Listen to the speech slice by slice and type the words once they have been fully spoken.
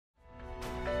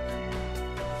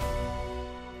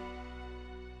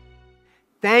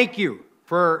Thank you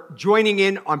for joining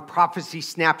in on Prophecy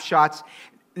Snapshots.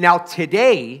 Now,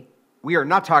 today, we are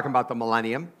not talking about the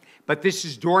millennium, but this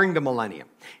is during the millennium.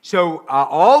 So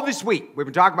all this week, we've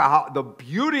been talking about how the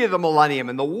beauty of the millennium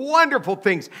and the wonderful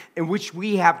things in which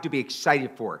we have to be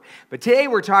excited for. But today,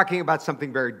 we're talking about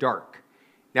something very dark.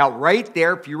 Now, right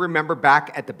there, if you remember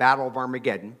back at the Battle of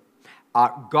Armageddon,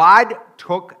 God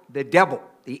took the devil,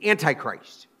 the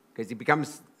Antichrist, because he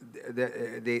becomes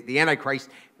the Antichrist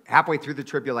halfway through the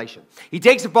tribulation. He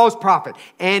takes a false prophet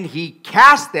and he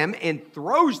casts them and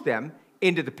throws them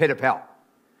into the pit of hell.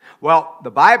 Well,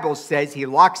 the Bible says he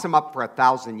locks them up for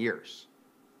 1,000 years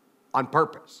on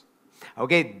purpose.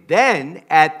 Okay, then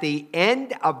at the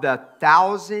end of the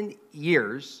 1,000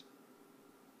 years,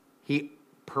 he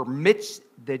permits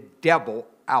the devil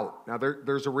out. Now,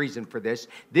 there's a reason for this.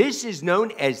 This is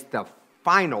known as the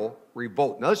final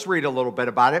revolt. Now, let's read a little bit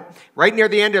about it. Right near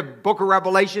the end of the book of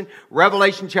Revelation,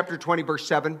 Revelation chapter 20, verse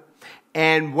 7.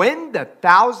 And when the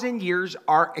 1,000 years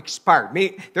are expired,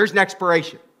 meaning there's an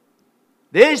expiration.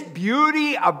 This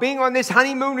beauty of being on this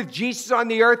honeymoon with Jesus on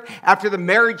the earth after the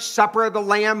marriage supper of the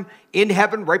Lamb in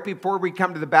heaven, right before we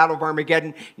come to the Battle of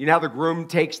Armageddon. You know how the groom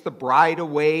takes the bride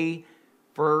away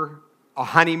for a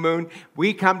honeymoon.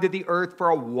 We come to the earth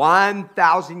for a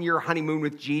 1,000-year honeymoon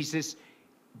with Jesus.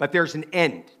 But there's an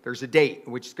end. There's a date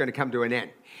in which it's going to come to an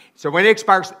end. So when it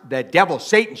expires, the devil,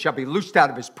 Satan, shall be loosed out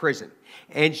of his prison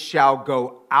and shall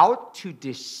go out to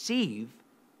deceive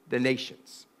the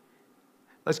nations.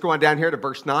 Let's go on down here to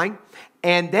verse 9.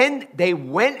 And then they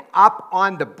went up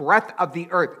on the breadth of the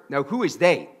earth. Now, who is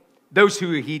they? Those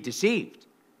who he deceived.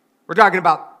 We're talking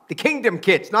about the kingdom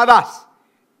kids, not us.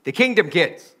 The kingdom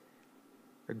kids.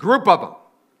 A group of them.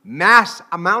 Mass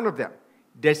amount of them.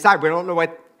 Decide. We don't know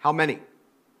how many.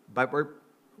 But we're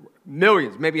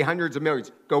millions, maybe hundreds of millions,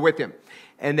 go with him.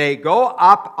 And they go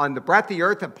up on the breadth of the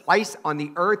earth, a place on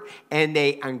the earth, and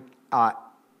they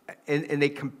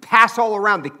compass all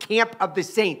around the camp of the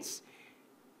saints,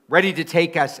 ready to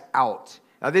take us out.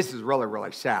 Now, this is really,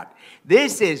 really sad.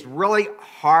 This is really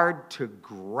hard to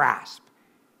grasp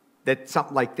that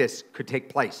something like this could take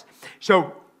place.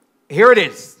 So here it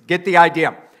is. Get the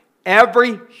idea.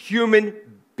 Every human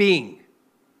being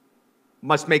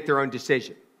must make their own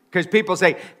decision. Because people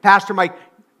say, Pastor Mike,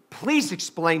 please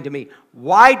explain to me,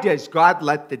 why does God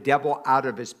let the devil out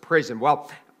of his prison? Well,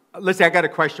 listen, I got a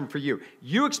question for you.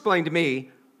 You explain to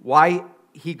me why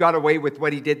he got away with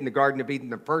what he did in the Garden of Eden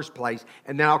in the first place,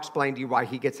 and then I'll explain to you why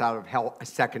he gets out of hell a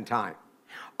second time.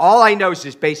 All I know is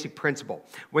this basic principle.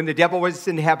 When the devil was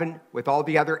in heaven with all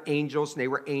the other angels, and they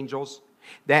were angels,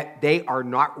 that they are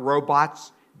not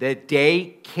robots. The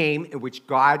day came in which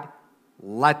God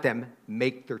let them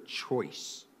make their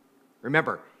choice.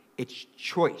 Remember, it's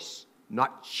choice,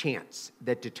 not chance,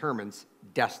 that determines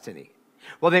destiny.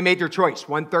 Well, they made their choice.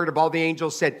 1/3 of all the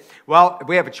angels said, well, if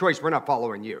we have a choice, we're not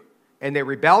following you. And they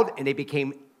rebelled, and they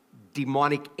became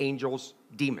demonic angels,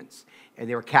 demons. And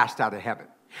they were cast out of heaven.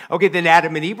 Okay, then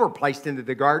Adam and Eve were placed into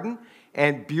the garden,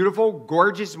 and beautiful,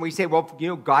 gorgeous. And we say, well, you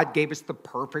know, God gave us the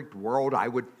perfect world. I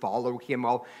would follow him.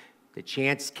 Well, the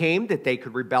chance came that they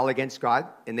could rebel against God,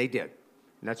 and they did.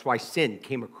 And that's why sin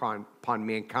came upon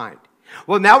mankind.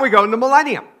 Well, now we go in the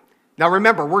millennium. Now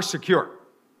remember, we're secure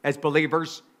as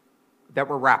believers that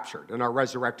we're raptured in our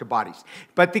resurrected bodies.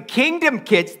 But the kingdom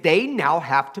kids, they now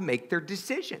have to make their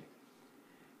decision.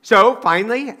 So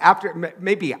finally, after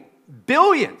maybe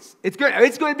billions, it's going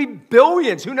to be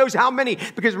billions. Who knows how many?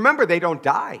 Because remember, they don't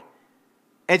die.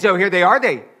 And so here they are.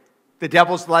 The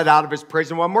devil's let out of his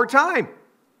prison one more time.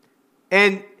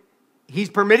 And he's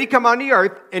permitted to come on the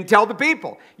earth and tell the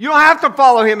people, you don't have to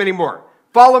follow him anymore.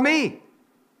 Follow me.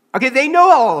 Okay, they know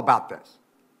all about this.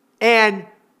 And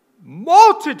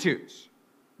multitudes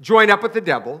join up with the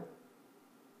devil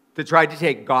to try to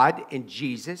take God and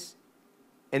Jesus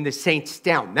and the saints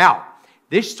down. Now,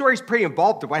 this story is pretty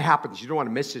involved in what happens. You don't want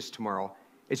to miss this tomorrow.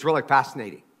 It's really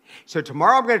fascinating. So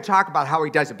tomorrow I'm going to talk about how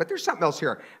he does it. But there's something else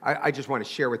here I just want to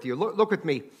share with you. Look with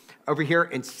me over here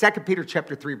in 2 Peter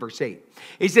chapter 3, verse 8.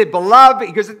 He said, beloved,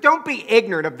 he goes, don't be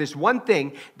ignorant of this one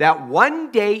thing, that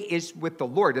one day is with the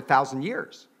Lord 1,000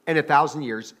 years, and 1,000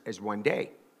 years is one day.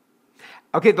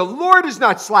 Okay, the Lord is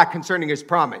not slack concerning his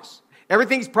promise.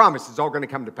 Everything's promised is all going to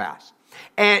come to pass.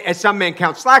 And as some men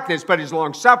count slackness, but is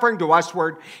long-suffering to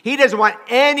usward. He doesn't want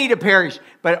any to perish,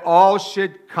 but all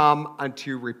should come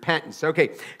unto repentance.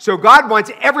 Okay, so God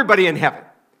wants everybody in heaven.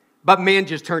 But man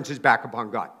just turns his back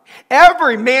upon God.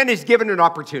 Every man is given an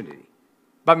opportunity,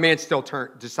 but man still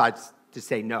decides to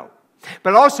say no.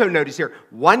 But also notice here,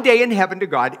 one day in heaven to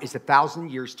God is 1,000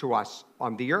 years to us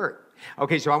on the earth.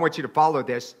 Okay, so I want you to follow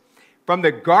this. From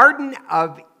the Garden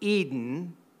of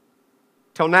Eden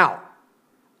till now,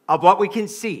 of what we can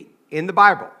see in the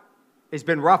Bible, has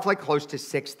been roughly close to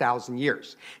 6,000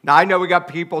 years. Now, I know we got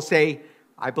people say,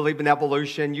 I believe in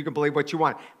evolution. You can believe what you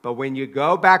want. But when you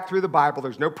go back through the Bible,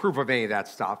 there's no proof of any of that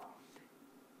stuff.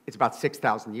 It's about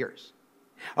 6,000 years.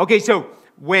 Okay, so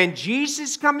when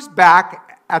Jesus comes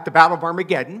back at the Battle of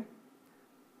Armageddon,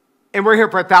 and we're here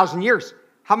for 1,000 years,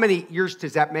 how many years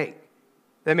does that make?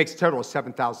 That makes a total of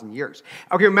 7,000 years.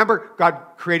 Okay, remember, God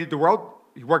created the world.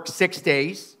 He worked 6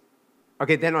 days.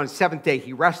 Okay, then on the seventh day,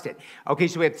 he rested. Okay,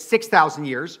 so we have 6,000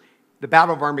 years. The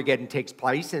Battle of Armageddon takes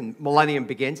place and Millennium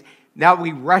begins. Now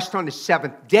we rest on the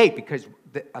seventh day because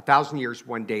 1,000 years,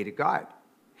 1 day to God.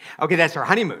 Okay, that's our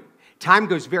honeymoon. Time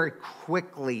goes very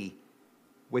quickly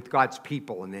with God's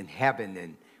people and in heaven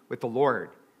and with the Lord.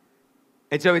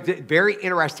 And so it's very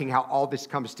interesting how all this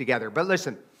comes together. But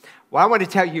listen, what I want to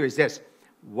tell you is this.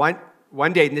 One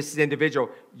day, and this is individual,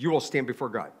 you will stand before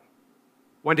God.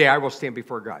 One day I will stand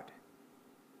before God.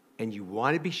 And you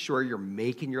want to be sure you're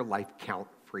making your life count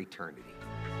for eternity.